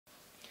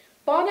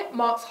Barnet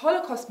marks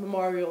Holocaust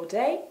Memorial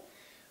Day,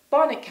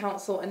 Barnet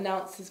Council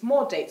announces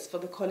more dates for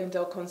the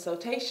Colindale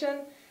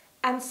consultation,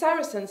 and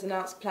Saracens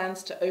announce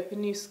plans to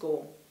open new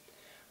school.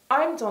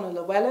 I'm Donna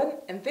Llewellyn,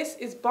 and this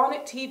is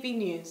Barnet TV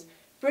News,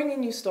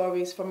 bringing you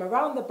stories from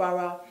around the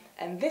borough,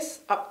 and this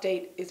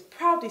update is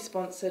proudly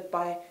sponsored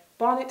by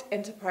Barnet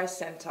Enterprise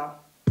Centre.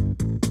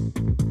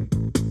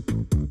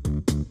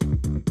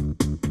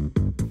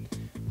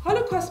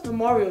 Holocaust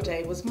Memorial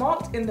Day was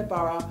marked in the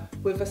borough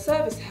with a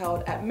service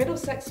held at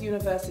Middlesex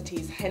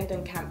University's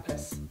Hendon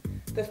campus.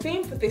 The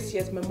theme for this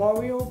year's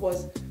memorial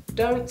was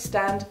Don't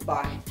Stand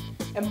By,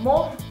 and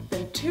more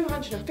than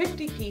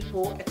 250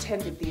 people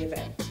attended the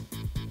event.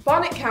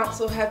 Barnet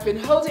Council have been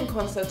holding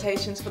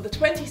consultations for the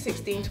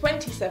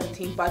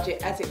 2016-2017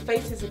 budget as it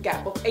faces a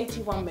gap of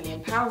 £81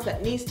 million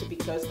that needs to be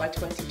closed by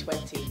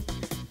 2020.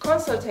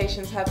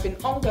 Consultations have been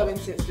ongoing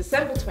since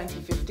December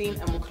 2015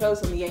 and will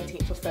close on the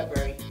 18th of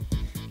February.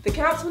 The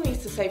Council needs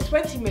to save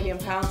 £20 million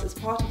as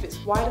part of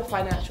its wider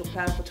financial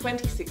plan for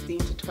 2016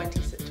 to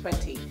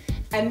 2020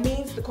 and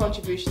needs the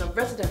contribution of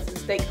residents and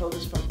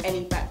stakeholders from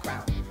any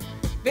background.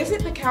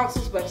 Visit the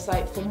Council's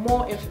website for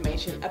more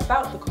information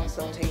about the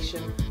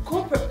consultation,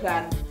 corporate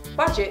plan,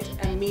 budget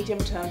and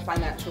medium-term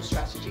financial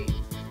strategy.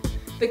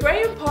 The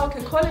Graham Park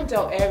and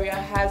Colindale area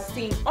has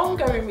seen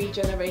ongoing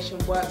regeneration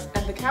works,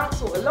 and the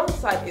Council,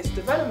 alongside its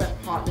development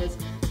partners,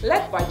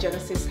 led by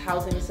Genesis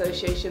Housing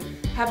Association,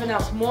 have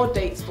announced more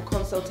dates for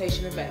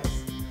consultation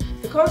events.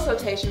 The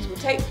consultations will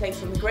take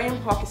place on the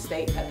Graham Park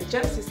estate at the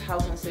Genesis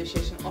Housing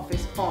Association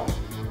office on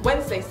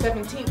Wednesday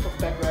 17th of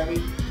February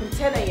from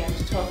 10 AM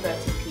to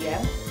 12:30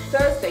 PM,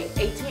 Thursday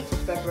 18th of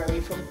February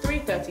from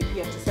 3:30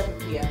 PM to 7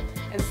 PM,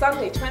 and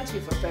Sunday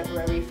 20th of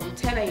February from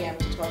 10 AM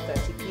to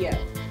 12:30 PM.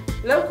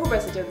 Local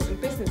residents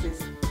and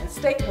businesses and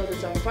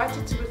stakeholders are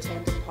invited to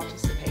attend and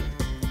participate.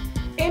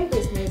 In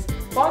business,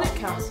 Barnet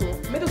Council,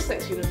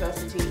 Middlesex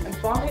University and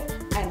Barnet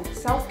and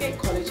Southgate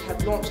College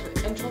have launched the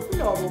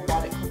Entrepreneurial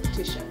Barnet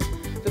competition.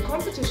 The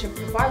competition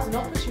provides an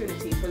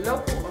opportunity for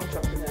local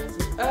entrepreneurs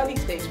and early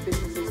stage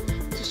businesses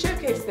to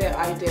showcase their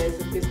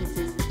ideas and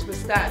businesses to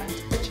stand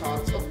a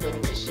chance of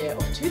winning a share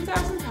of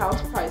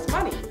 £2,000 prize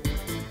money.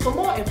 For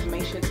more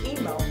information,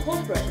 email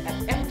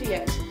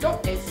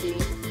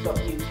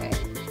corporate@mdx.ac.uk.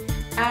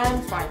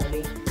 And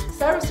finally,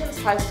 Saracens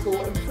High School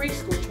and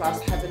Preschool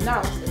Trust have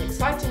announced an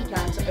exciting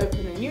plan to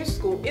open a new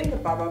school in the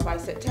borough by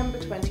September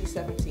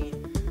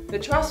 2017. The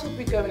Trust will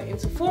be going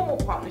into formal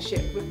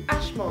partnership with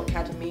Ashmore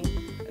Academy,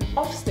 an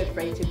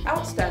Ofsted-rated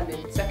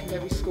outstanding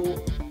secondary school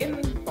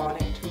in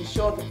Barnet, to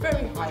ensure the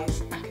very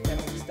highest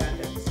academic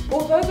standards.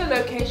 Although the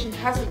location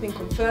hasn't been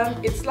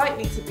confirmed, it's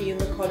likely to be in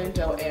the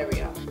Colindale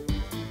area.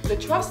 The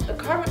Trust are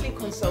currently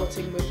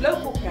consulting with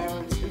local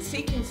parents and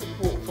seeking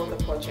support for the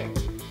project,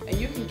 and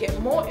you can get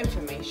more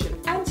information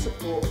and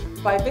support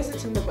by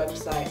visiting the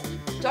website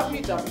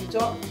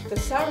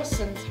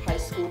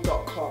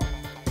www.thesaracenshighschool.com.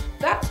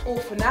 That's all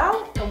for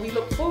now, and we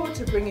look forward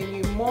to bringing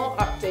you more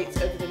updates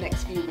over the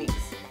next few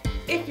weeks.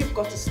 If you've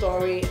got a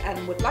story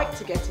and would like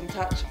to get in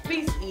touch,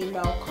 please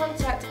email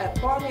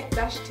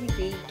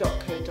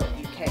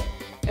contact@barnet-tv.co.uk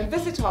and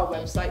visit our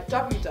website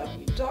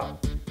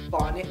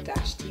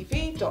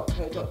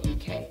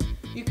www.barnet-tv.co.uk.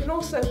 You can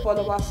also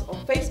follow us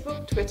on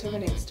Facebook, Twitter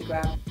and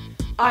Instagram.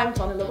 I'm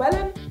Donna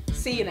Llewellyn.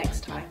 See you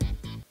next time.